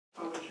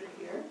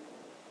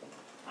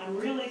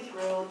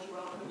thrilled to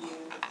welcome you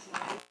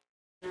to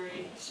a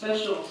very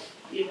special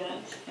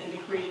event in the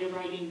Creative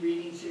Writing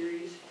Reading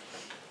Series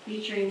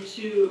featuring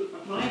two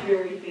of my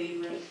very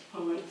favorite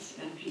poets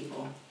and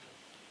people.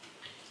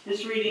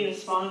 This reading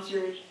is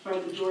sponsored by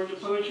the Georgia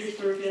Poetry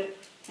Circuit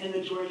and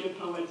the Georgia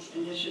Poets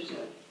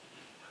Initiative.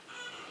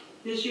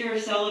 This year,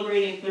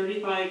 celebrating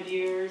 35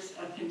 years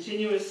of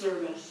continuous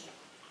service,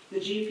 the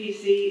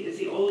GPC is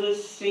the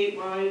oldest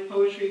statewide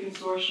poetry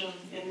consortium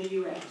in the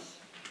U.S.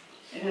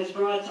 and has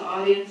brought to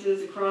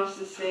audiences across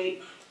the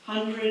state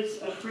hundreds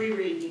of free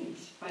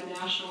readings by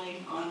nationally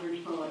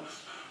honored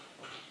poets.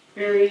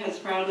 Barry has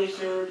proudly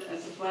served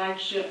as the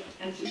flagship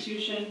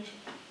institution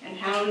and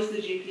housed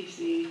the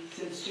GPC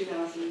since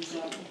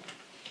 2007.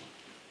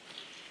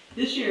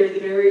 This year, the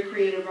Barry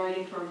Creative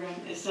Writing Program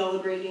is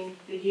celebrating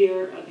the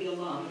Year of the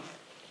Alum,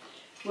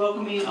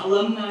 welcoming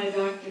alumni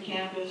back to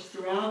campus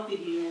throughout the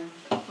year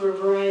for a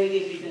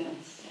variety of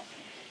events.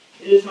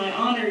 It is my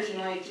honor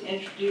tonight to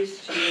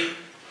introduce to you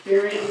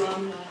Barry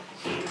alumna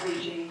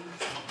Avery James,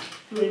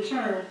 who in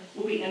turn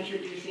will be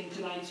introducing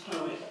tonight's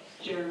poet,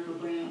 Jericho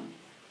Brown.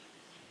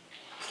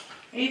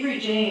 Avery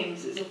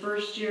James is a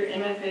first-year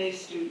MFA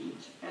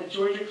student at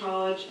Georgia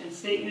College and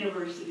State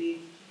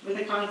University with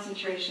a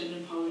concentration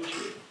in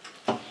poetry.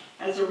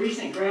 As a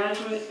recent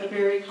graduate of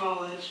Barry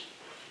College,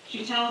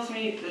 she tells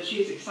me that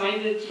she's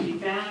excited to be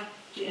back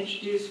to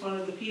introduce one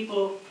of the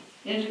people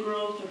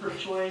integral to her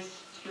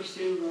choice to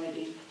pursue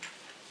writing.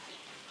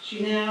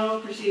 She now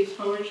perceives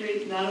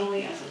poetry not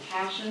only as a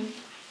passion,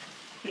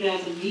 but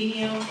as a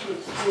medium to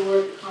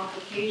explore the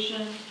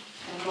complication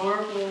and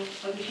marvel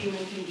of the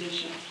human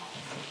condition,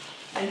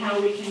 and how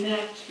we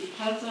connect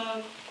because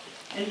of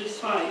and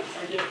despite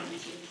our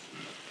differences.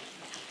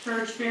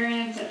 Her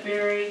experience at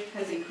Barry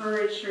has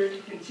encouraged her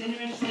to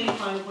continuously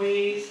find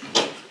ways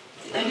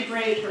to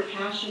integrate her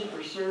passion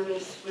for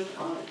service with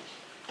art.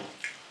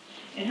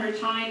 In her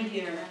time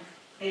here,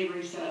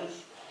 Avery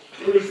says,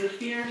 it was the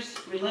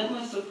fierce,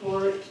 relentless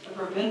support of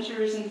her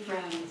mentors and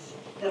friends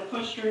that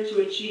pushed her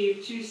to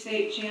achieve 2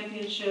 state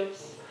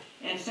championships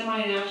and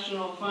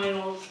semi-national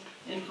finals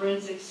in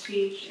forensic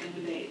speech and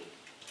debate.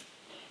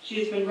 She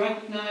has been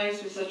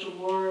recognized with such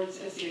awards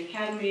as the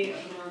Academy of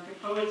American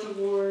Poets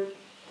Award,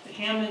 the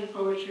Hammond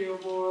Poetry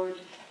Award,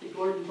 the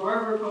Gordon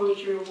Barber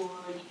Poetry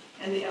Award,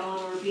 and the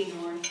Eleanor B.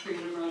 North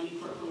Creative Writing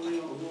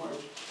Portfolio Award.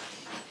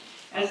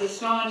 As a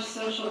staunch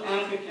social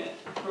advocate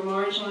for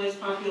marginalized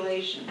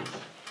populations,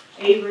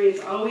 Avery is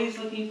always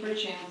looking for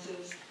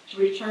chances to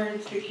return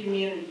to the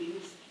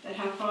communities that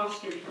have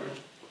fostered her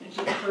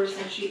into the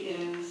person she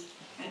is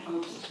and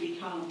hopes to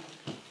become.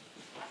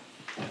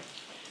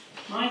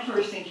 My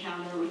first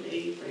encounter with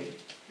Avery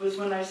was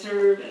when I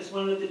served as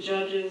one of the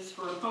judges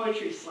for a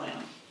poetry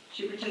slam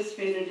she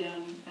participated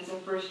in as a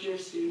first-year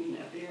student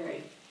at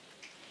Barry.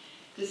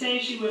 To say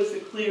she was the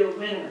clear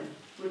winner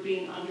would be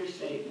an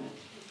understatement.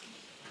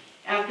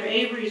 After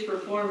Avery's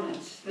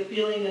performance, the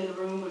feeling in the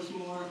room was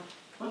more,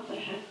 what the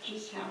heck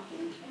just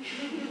happened?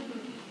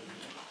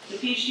 The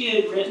piece she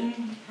had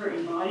written, her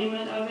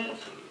embodiment of it,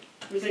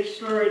 was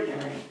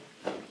extraordinary,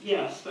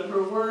 yes, but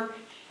her work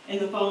in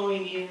the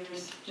following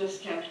years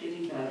just kept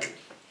getting better.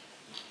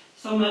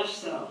 So much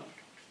so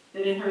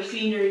that in her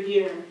senior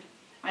year,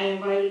 I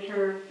invited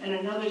her and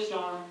another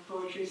star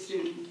poetry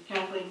student,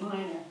 Kathleen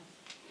Miner,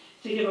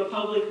 to give a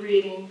public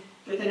reading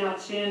with an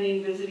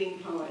outstanding visiting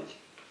poet,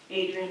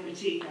 Adrian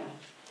Matika,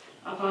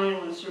 a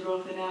finalist for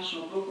both the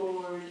National Book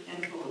Award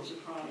and the Pulitzer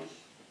Prize.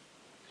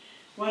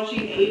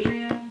 Watching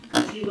Adrian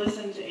as he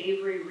listened to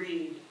Avery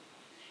read,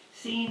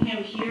 seeing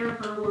him hear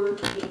her work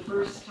for the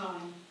first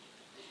time,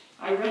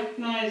 I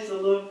recognized the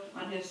look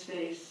on his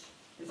face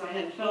as I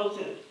had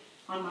felt it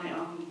on my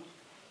own.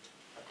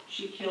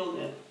 She killed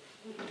it.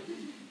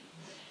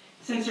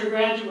 Since her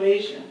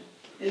graduation,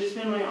 it has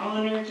been my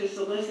honor to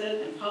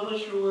solicit and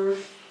publish her work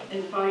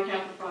in the Phi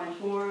Kappa Phi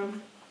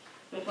Forum,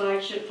 the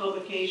flagship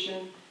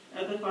publication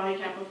of the Phi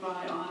Kappa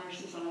Phi Honor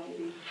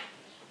Society.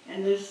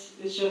 And this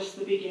is just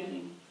the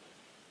beginning.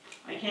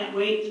 I can't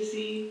wait to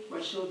see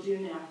what she'll do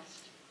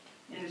next.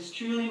 And it's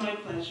truly my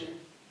pleasure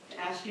to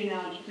ask you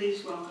now to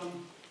please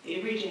welcome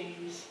Avery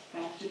James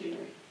back to Barry.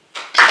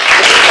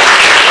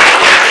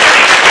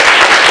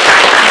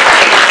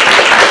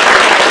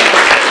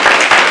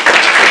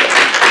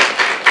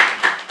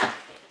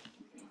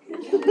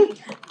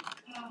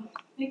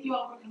 Thank you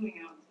all for coming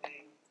out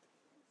today.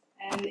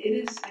 And it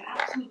is an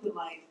absolute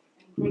delight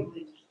and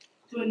privilege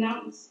to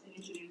announce and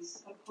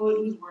introduce a poet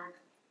whose work,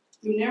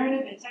 through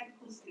narrative and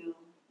technical skill,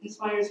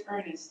 inspires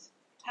earnest,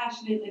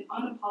 passionate, and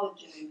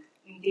unapologetic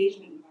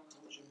engagement with our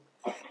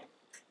culture.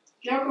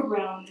 Jericho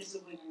Brown is the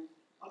winner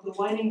of the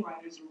Whiting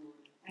Writers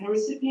Award and a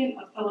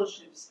recipient of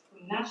fellowships from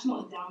the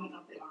National Endowment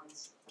of the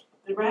Arts,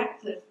 the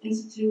Radcliffe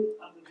Institute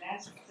of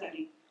Advanced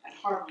Study at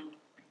Harvard,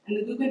 and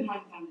the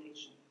Guggenheim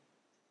Foundation.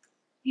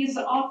 He is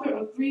the author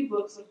of 3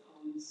 books of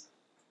poems: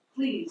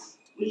 Please,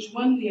 which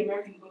won the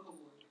American Book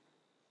Award;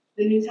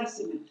 The New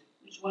Testament,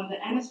 which won the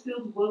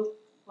Anisfield Book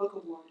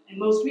Award, and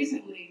most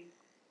recently,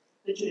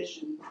 The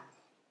Tradition,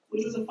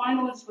 which was a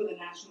finalist for the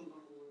National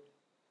Book Award.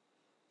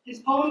 His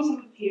poems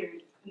have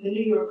appeared in The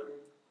New Yorker,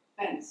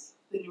 Fence,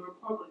 The New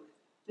Republic,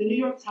 The New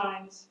York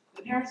Times,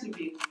 The Paris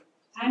Review,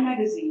 Time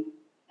Magazine,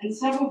 and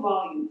several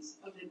volumes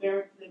of the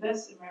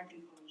best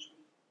American poetry.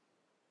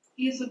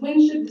 He is the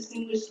Winship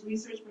Distinguished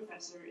Research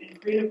Professor in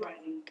Creative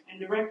Writing and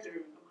Director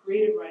of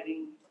Creative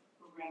Writing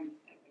Program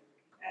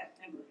at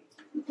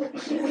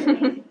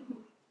Emory.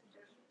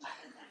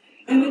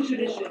 In the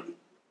tradition,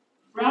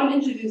 Brown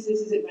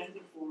introduces his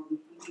inventive form,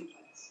 the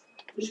duplex,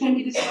 which can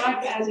be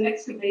described as an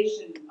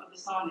excavation of the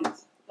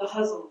sonnet, the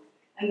hustle,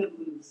 and the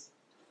blues.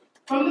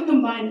 From the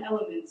combined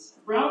elements,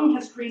 Brown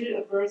has created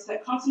a verse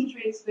that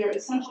concentrates their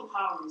essential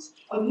powers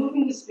of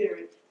moving the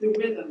spirit through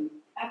rhythm,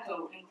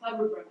 echo, and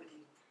clever brevity.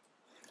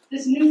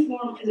 This new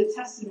form is a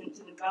testament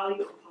to the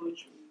value of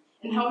poetry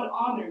and how it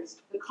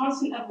honors the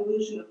constant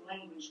evolution of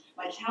language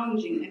by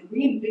challenging and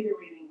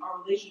reinvigorating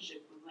our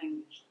relationship with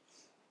language.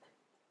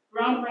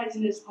 Brown writes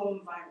in his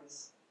poem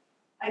Virus,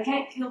 "I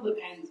can't kill the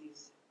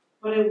pansies,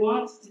 but I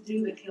want to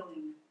do the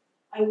killing.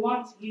 I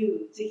want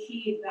you to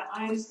heed that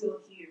I am still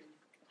here,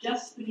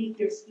 just beneath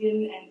your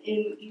skin and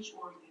in each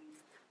organ,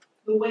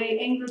 the way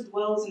anger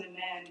dwells in a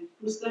man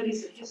who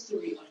studies the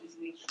history of his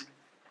nation."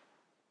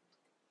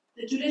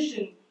 The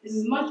tradition is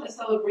as much a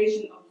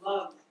celebration of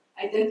love,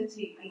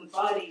 identity, and the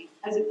body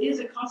as it is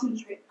a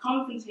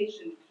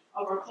confrontation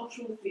of our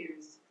cultural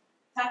fears,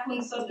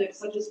 tackling subjects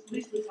such as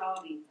police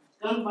brutality,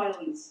 gun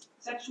violence,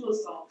 sexual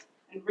assault,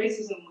 and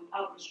racism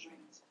without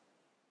restraint.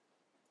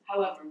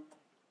 However,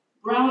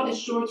 Brown is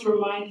sure to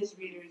remind his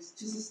readers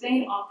to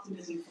sustain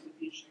optimism for the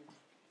future,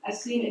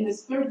 as seen in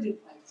his third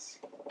duplex.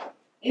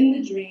 "In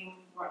the dream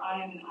where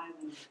I am an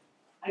island,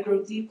 I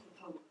grow deep with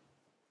hope.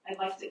 I'd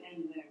like to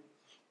end there."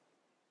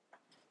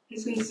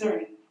 His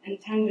concern and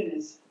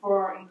tenderness for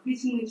our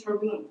increasingly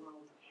turbulent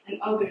world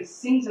and others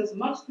sings as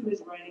much through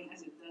his writing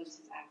as it does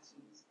his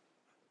actions.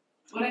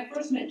 When I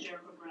first met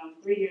Jericho Brown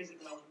 3 years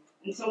ago,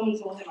 and someone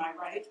told him I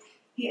write,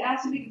 he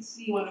asked if he could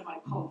see one of my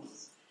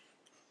poems.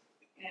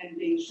 And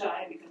being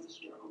shy because it's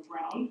Jericho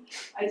Brown,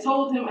 I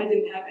told him I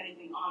didn't have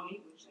anything on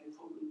me, which I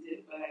totally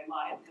did, but I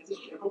lied because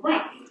it's Jericho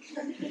Brown.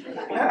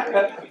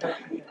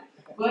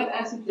 But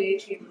as the day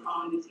came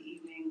on into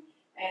evening,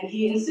 and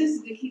he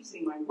insisted to keep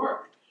seeing my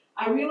work,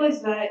 I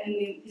realized that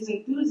in his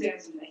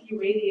enthusiasm that he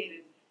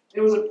radiated,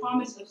 there was a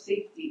promise of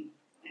safety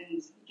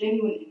and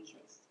genuine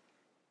interest.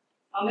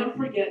 I'll never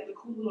forget the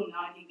cool little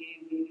nod he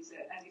gave me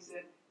as he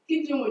said,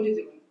 "Keep doing what you're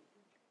doing."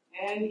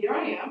 And here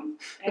I am,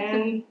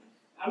 and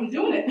I'm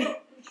doing it.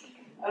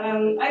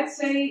 I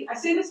say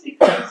this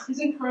because his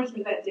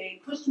encouragement that day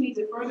pushed me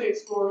to further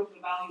explore the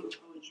value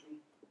of poetry.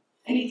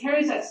 And he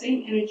carries that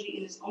same energy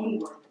in his own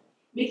work,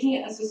 making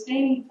it a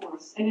sustaining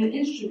force and an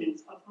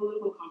instrument of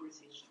political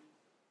conversation.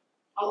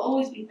 I'll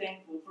always be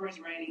thankful for his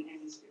writing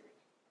and his spirit.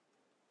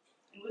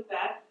 And with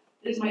that,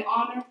 it is my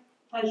honor,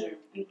 pleasure,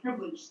 and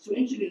privilege to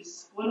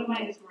introduce one of my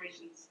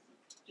inspirations,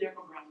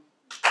 Jericho Brown.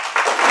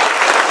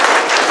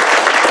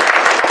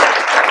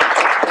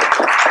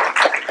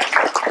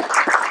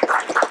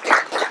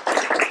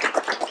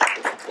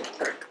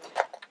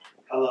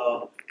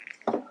 Hello.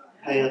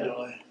 How you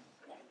doing?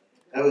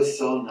 That was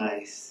so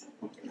nice.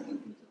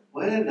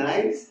 Wasn't it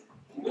nice?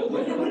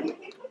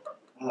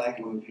 I like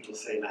it when people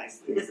say nice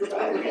things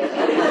about me.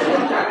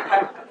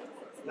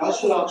 Y'all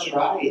should all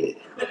try it.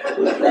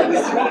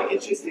 It's really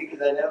interesting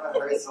because I never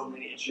heard so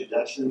many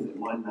introductions in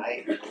one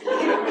night.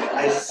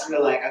 I just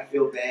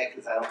feel bad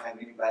because I don't have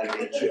anybody to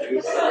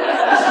introduce.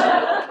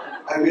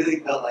 I really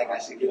felt like I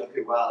should get up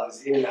here while I was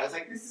here. I was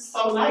like, this is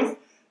so nice.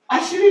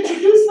 I should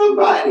introduce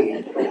somebody.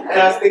 And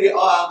I was thinking,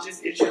 I'll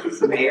just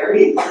introduce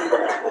Mary.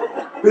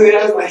 But then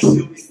I was like,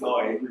 she'll be so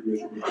angry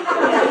with me.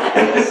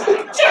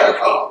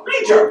 Jericho,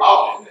 read your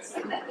poems.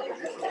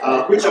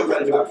 Which I'm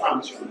going to do, I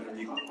promise you I'm going to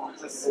read my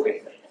poems. I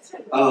swear.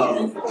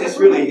 Just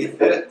really,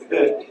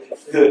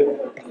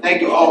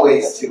 thank you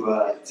always to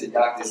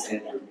Dr.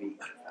 Sandra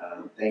Meek.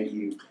 Thank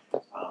you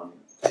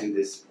to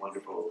this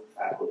wonderful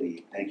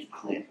faculty. Thank you,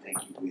 Clint. Thank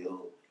you,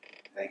 Will.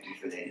 Thank you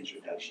for that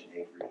introduction,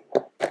 Avery.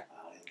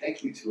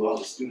 Thank you to all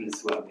the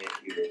students who I met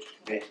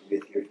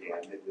with here today.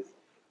 I met with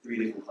 3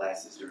 different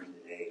classes during the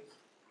day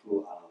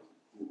who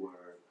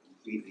were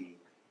completely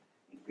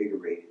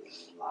invigorated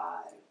and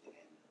alive and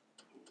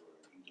who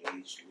were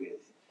engaged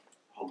with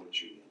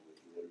poetry and with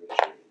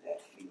literature. And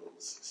that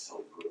feels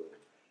so good.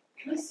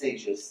 Can I say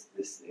just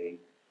this thing?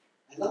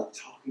 I love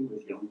talking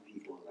with young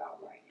people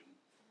about writing,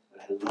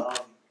 but I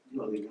love,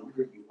 the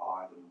younger you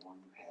are, the more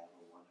you have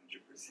a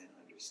 100%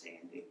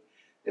 understanding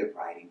that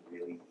writing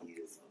really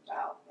is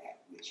about that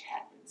which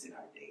happens in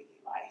our daily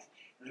life.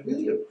 And I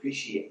really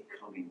appreciate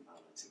coming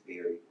to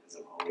Barry because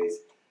I'm always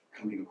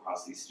coming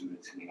across these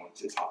students who want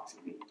to talk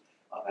to me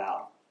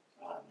about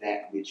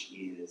that which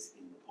is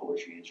in the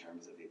poetry in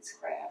terms of its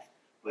craft,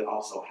 but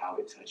also how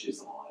it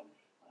touches on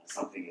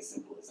something as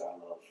simple as our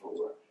love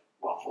for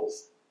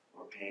waffles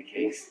or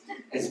pancakes,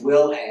 as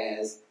well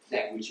as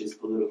that which is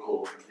political,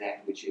 or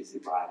that which is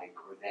erotic,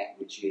 or that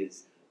which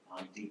is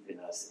deep in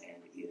us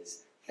and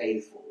is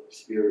faithful or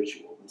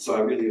spiritual. And so I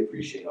really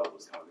appreciate all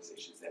those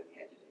conversations that we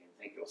had today. And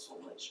thank you all so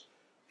much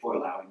for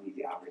allowing me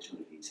the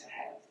opportunity to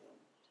have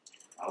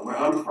Where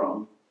I'm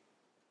from,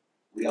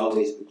 we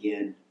always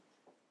begin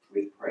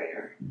with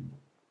prayer.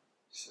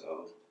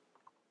 So,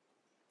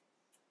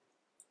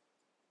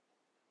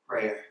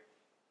 prayer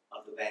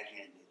of the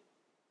backhanded,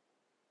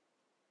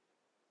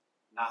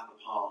 not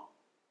the palm,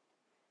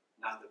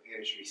 not the pear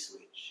tree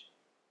switch,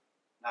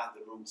 not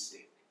the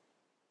broomstick,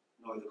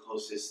 nor the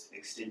closest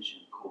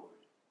extension cord,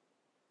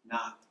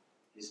 not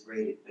his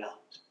braided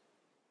belt,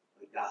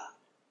 but God,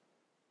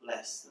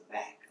 bless the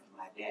back of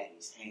my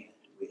daddy's hand,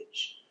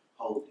 which,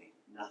 holding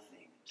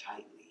nothing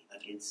tightly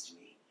against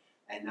me,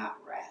 and not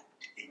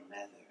wrapped in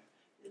leather,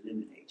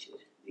 eliminated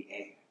the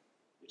air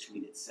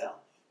between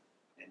itself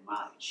and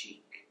my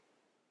cheek.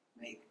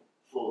 Make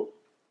full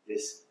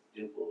this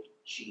dimpled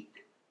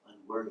cheek,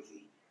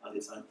 unworthy of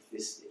its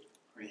unfisted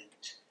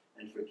print,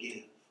 and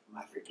forgive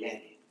my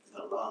forgetting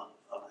the love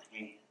of a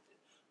hand,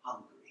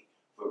 hungry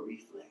for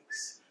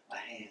reflex, a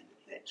hand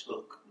that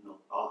took no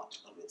thought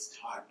of its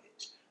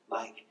target,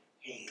 like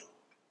hail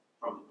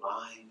from a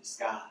blind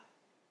sky,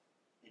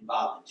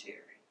 involuntary,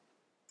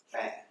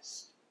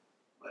 fast,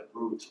 but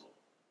brutal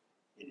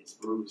in its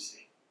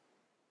bruising.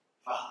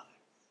 Father,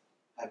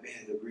 I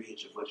bear the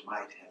bridge of what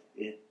might have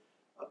been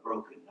a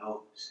broken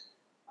nose.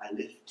 I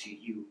lift to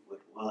you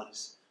what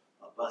was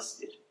a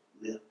busted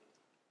lip.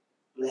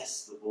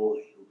 Bless the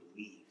boy who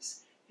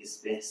believes his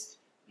best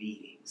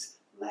beatings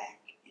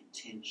lack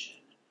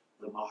intention,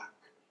 the mark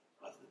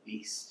of the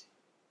beast.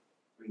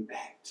 Bring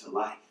back to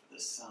life the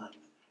son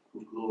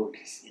who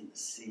glories in the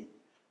sin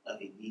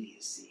of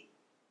immediacy,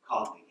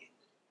 calling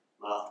it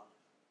love.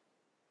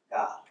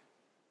 God,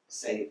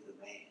 save the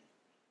man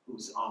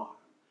whose arm,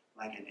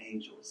 like an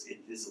angel's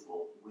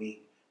invisible wing,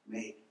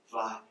 may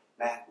fly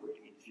backward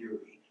in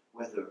fury,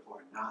 whether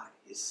or not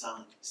his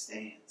son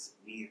stands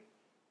near.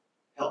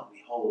 Help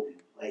me hold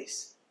in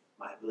place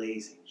my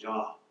blazing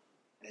jaw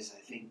as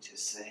I think to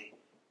say,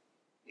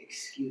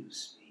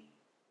 excuse me.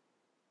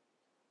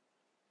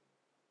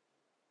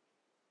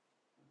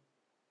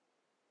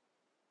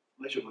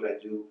 Much of what I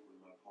do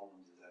with my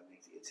poems is I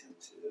make the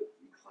attempt to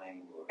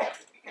reclaim or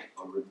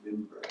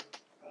remember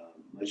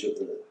much of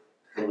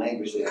the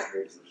language that I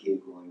heard as a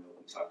kid growing up.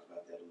 We talked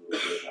about that a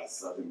little bit, about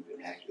Southern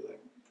vernacular,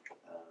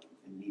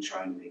 and me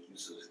trying to make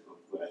use of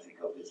what I think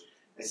of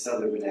as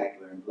Southern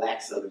vernacular and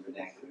Black Southern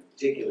vernacular in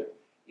particular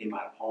in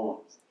my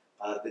poems.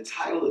 The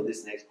title of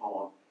this next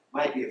poem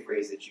might be a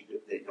phrase that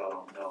y'all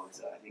don't know.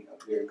 It's I think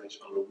very much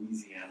a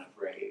Louisiana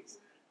phrase,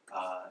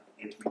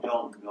 and if you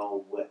don't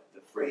know what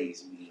the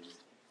phrase means,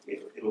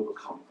 it'll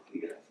become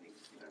clear, I think,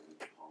 when I read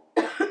the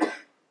poem.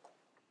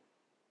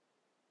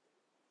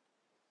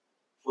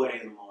 4 in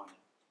the morning.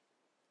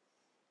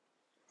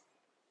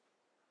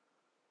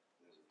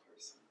 There's a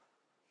person.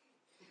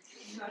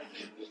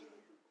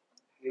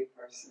 Hey,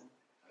 person.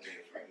 Are they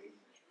afraid?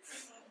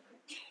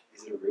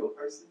 Is it a real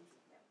person?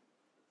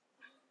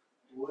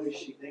 What is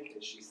she thinking?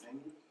 Is she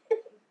singing?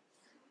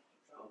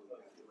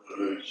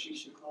 Oh, she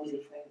should close her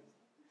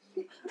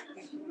face.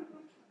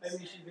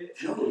 Maybe she did.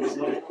 No, there's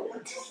no.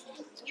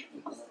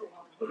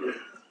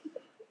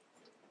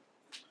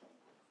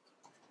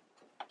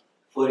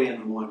 4 in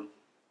the morning.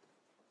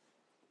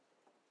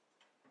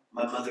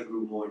 My mother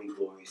grew morning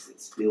glories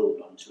that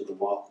spilled onto the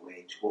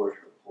walkway toward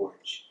her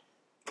porch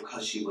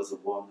because she was a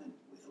woman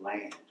with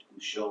land who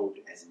showed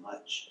as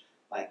much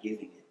by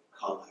giving it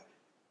color.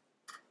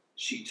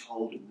 She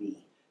told me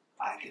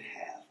I could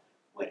have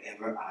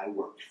whatever I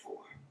worked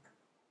for.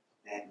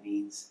 That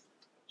means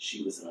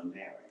she was an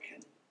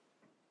American.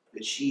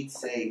 But she'd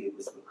say it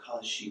was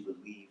because she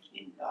believed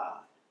in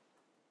God.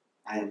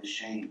 I am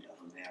ashamed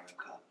of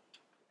America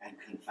and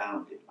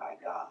confounded by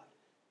God.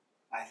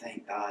 I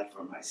thank God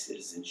for my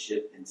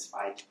citizenship in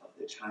spite of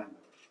the timer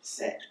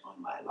set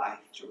on my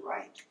life to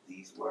write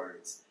these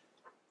words.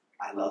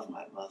 I love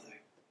my mother.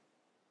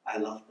 I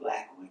love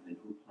Black women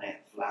who plant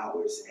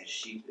flowers as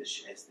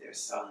sheepish as their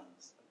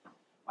sons.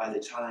 By the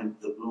time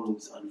the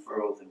blooms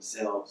unfurl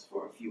themselves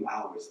for a few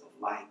hours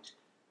of light,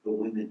 the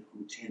women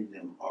who tend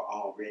them are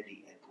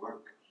already at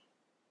work.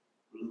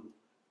 Blue,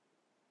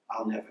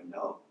 I'll never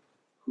know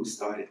who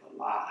started the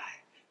lie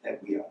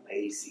that we are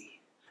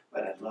lazy,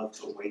 but I'd love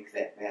to wake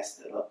that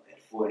bastard up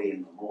at 4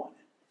 in the morning,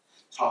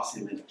 toss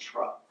him in a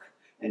truck,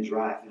 and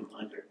drive him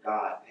under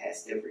God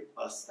past every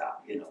bus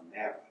stop in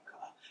America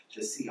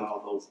to see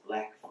all those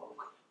Black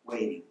folk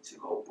waiting to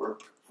go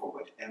work for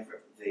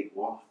whatever they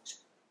want.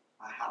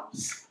 A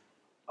house,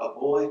 a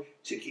boy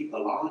to keep the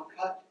lawn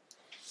cut,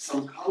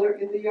 some color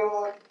in the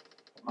yard.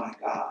 My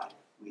God,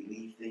 we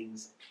leave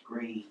things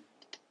green.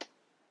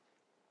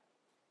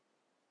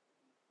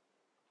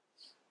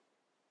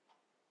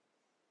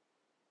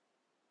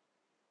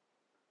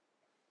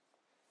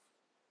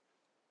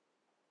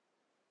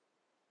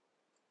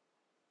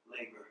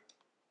 Labor.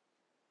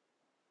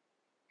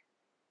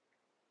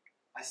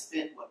 I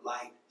spent what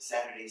light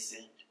Saturday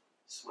sent,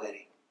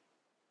 sweating,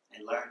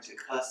 and learned to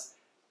cuss,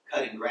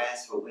 cutting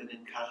grass for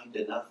women kind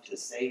enough to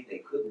say they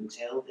couldn't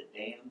tell the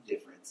damn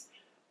difference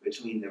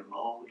between their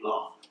mowed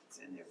lawns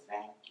and their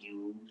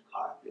vacuumed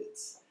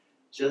carpets,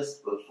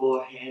 just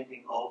before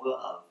handing over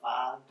a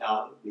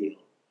 $5 bill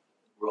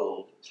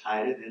rolled tight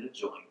tighter than a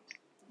joint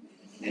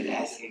and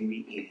asking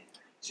me in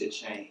to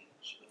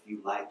change a few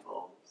light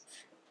bulbs.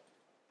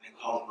 I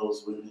called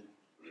those women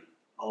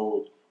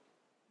old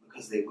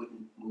because they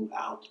wouldn't move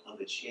out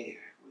of a chair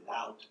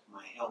without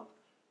my help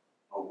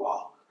or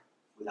walk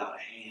without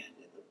a hand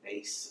at the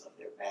base of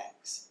their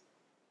backs.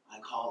 I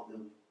called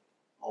them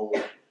old,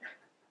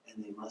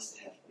 and they must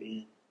have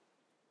been.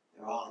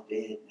 They're all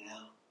dead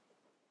now,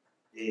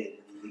 dead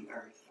in the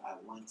earth I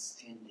once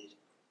tended.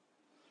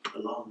 The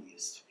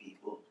loneliest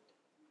people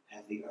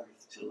have the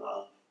earth to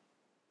love,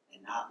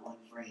 and not one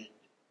friend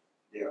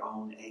their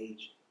own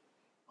age,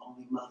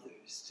 only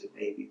mothers to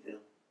baby them,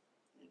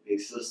 and big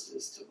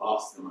sisters to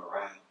boss them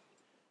around.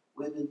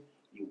 Women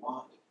you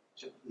want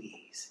to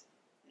please,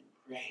 and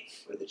pray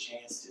for the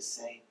chance to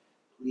say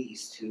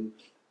please to.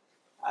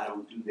 I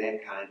don't do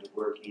that kind of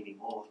work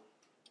anymore.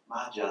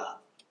 My job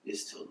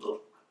is to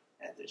look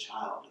at the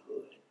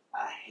childhood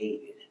I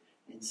hated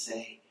and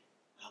say,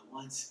 I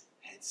once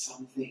had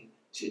something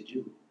to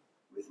do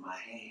with my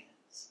hands.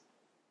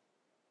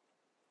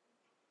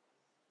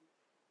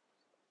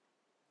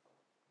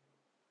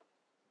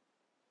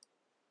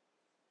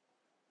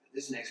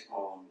 This next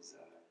poem is,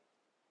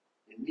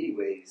 in many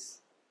ways,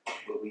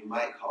 what we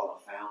might call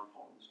a found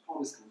poem. This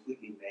poem is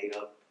completely made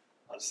up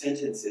of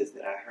sentences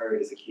that I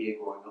heard as a kid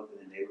growing up in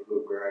the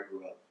neighborhood where I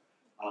grew up.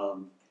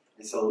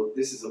 And so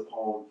this is a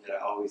poem that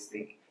I always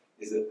think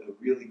is a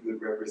really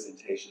good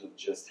representation of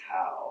just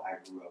how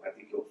I grew up. I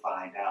think you'll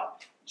find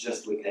out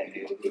just what that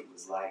neighborhood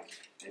was like,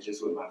 and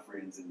just what my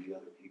friends and the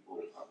other people,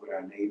 what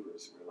our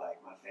neighbors were like,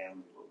 my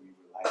family, what we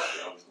were like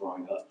when I was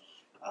growing up.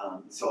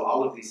 So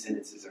all of these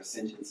sentences are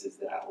sentences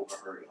that I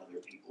overheard other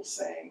people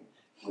saying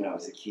when I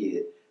was a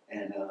kid.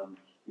 And,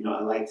 I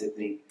like to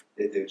think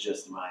that they're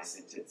just my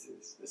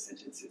sentences, the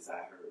sentences I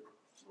heard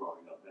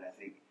growing up. But I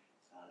think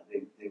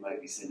they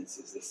might be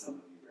sentences that some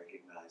of you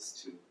recognize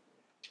too.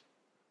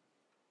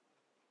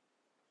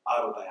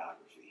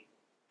 Autobiography.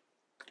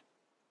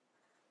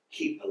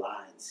 Keep the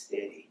line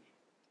steady.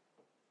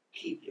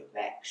 Keep your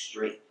back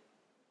straight.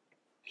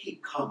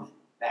 Keep coming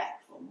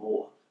back for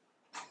more.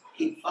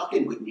 Keep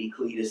fucking with me,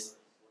 Cletus.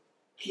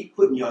 Keep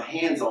putting your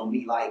hands on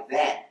me like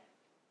that,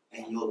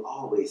 and you'll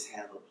always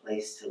have a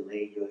place to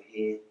lay your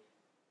head.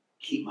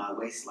 Keep my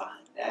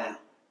waistline down.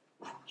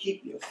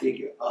 Keep your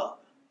figure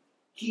up.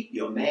 Keep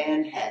your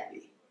man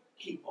happy.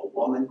 Keep a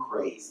woman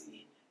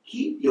crazy.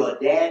 Keep your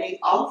daddy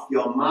off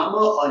your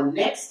mama, or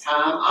next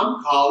time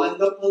I'm calling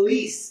the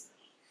police.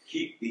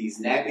 Keep these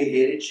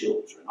nappy-headed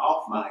children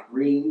off my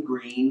green,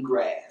 green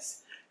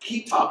grass.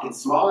 Keep talking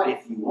smart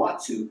if you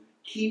want to.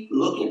 Keep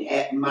looking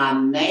at my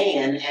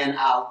man and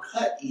I'll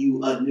cut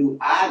you a new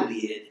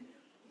eyelid.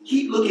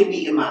 Keep looking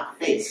me in my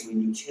face when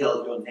you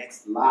tell your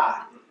next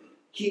lie.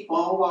 Keep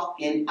on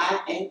walking,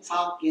 I ain't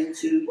talking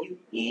to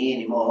you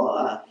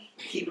anymore.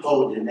 Keep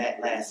holding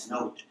that last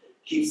note.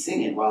 Keep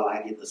singing while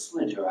I get the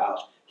splinter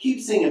out.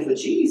 Keep singing for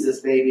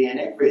Jesus, baby, and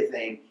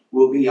everything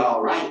will be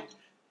all right.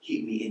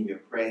 Keep me in your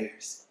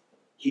prayers.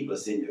 Keep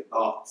us in your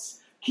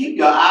thoughts. Keep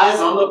your eyes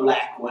on the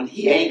black one.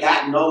 He ain't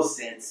got no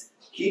sense.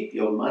 Keep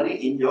your money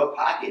in your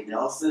pocket,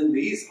 Nelson.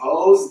 These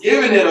hoes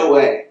giving it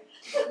away.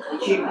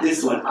 Keep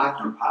this one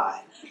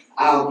occupied.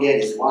 I'll get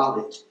his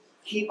wallet.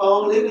 Keep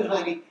on living,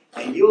 honey,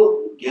 and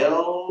you'll get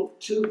old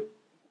too.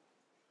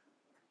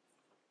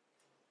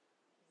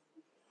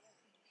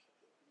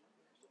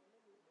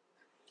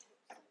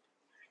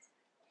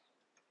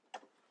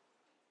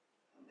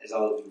 As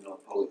all of you know,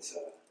 poets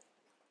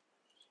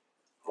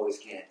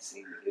can't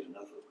seem to get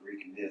enough of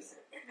Greek myth.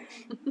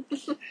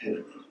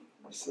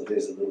 So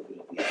there's a little bit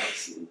of the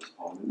Odyssey in this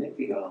poem. And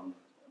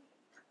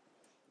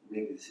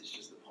maybe this is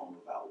just a poem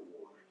about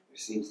war. There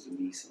seems to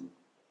be some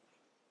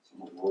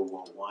of World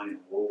War I and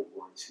World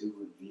War II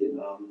and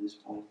Vietnam in this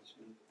poem.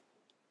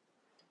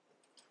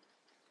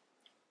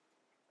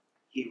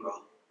 Hero.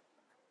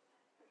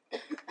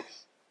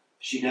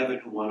 She never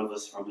knew one of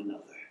us from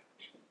another.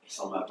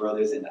 So my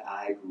brothers and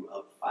I grew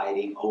up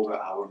fighting over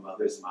our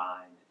mother's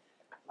mind.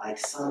 Like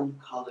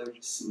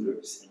sun-colored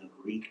suitors in a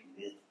Greek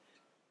myth,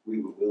 we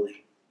were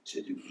willing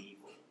to do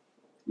evil.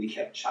 We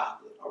kept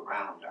chocolate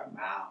around our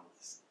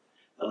mouths.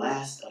 The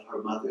last of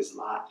her mother's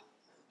lot,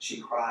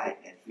 she cried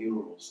at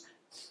funerals,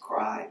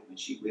 cried when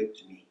she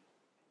whipped me.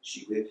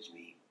 She whipped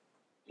me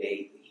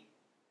daily.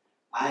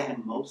 I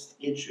am most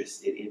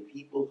interested in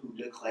people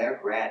who declare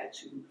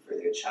gratitude for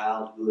their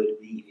childhood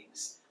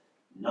beatings.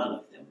 None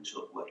of them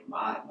took what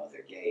my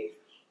mother gave,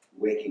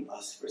 waking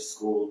us for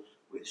school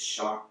with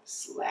sharp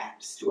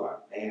slaps to our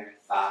bare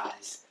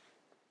thighs.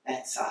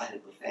 That side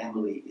of the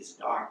family is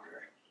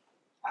darker.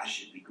 I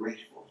should be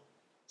grateful,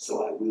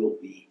 so I will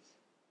be.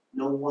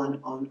 No one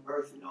on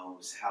earth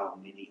knows how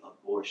many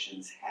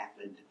abortions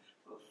happened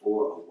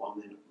before a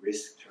woman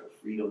risked her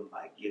freedom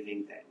by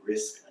giving that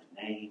risk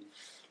a name,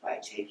 by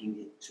taking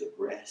it to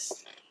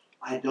breast.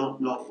 I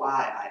don't know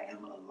why I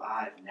am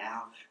alive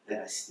now,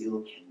 that I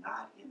still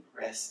cannot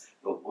impress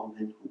the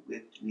woman who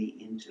whipped me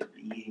into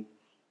being.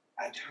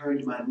 I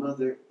turned my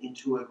mother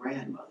into a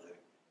grandmother.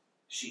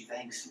 She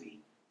thanks me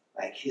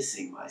by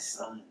kissing my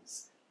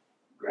sons.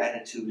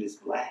 Gratitude is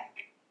black.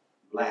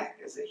 black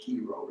as a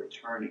hero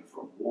returning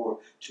from war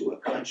to a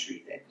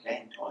country that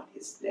banked on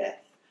his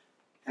death.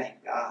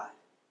 Thank God,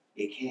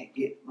 it can't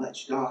get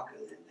much darker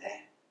than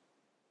that.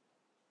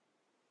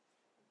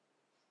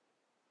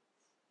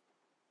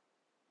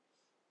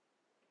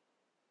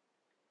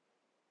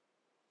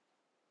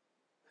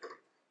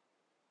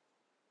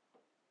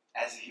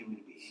 As a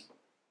human being,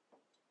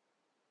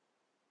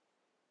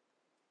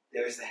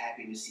 there is the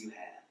happiness you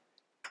have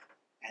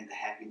and the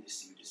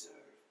happiness you deserve.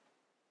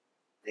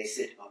 They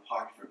sit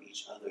apart from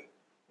each other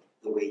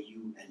the way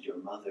you and your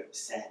mother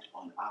sat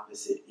on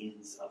opposite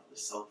ends of the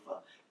sofa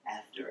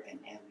after an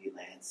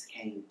ambulance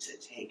came to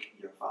take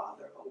your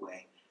father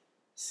away.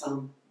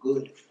 Some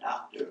good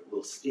doctor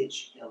will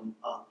stitch him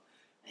up,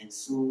 and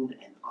soon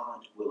an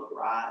aunt will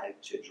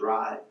arrive to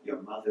drive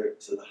your mother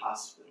to the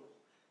hospital,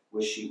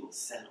 where she will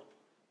settle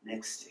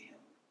next to him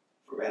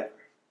forever,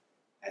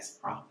 as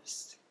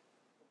promised.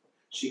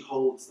 She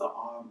holds the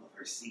arm of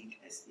her seat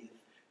as if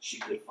she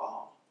could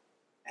fall,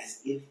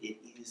 as if it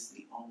is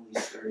the only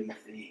sturdy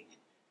thing.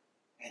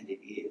 And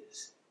it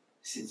is,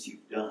 since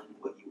you've done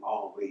what you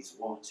always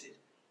wanted.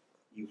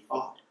 You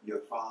fought your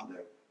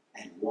father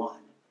and won.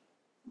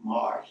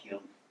 Marred him.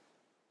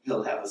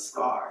 He'll have a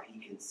scar he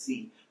can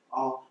see,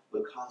 all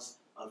because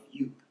of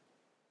you.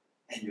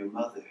 And your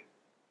mother,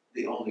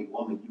 the only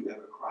woman you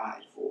ever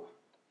cried for,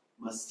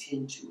 must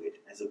tend to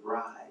it as a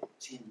bride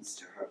tends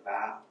to her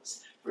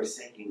vows,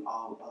 forsaking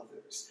all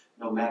others,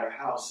 no matter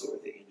how sore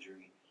the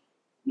injury.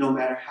 No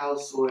matter how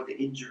sore the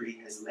injury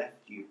has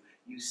left you,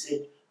 you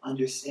sit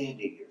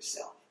understanding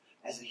yourself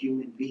as a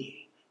human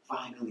being,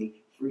 finally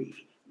free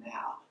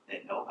now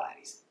that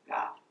nobody's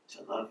got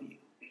to love you.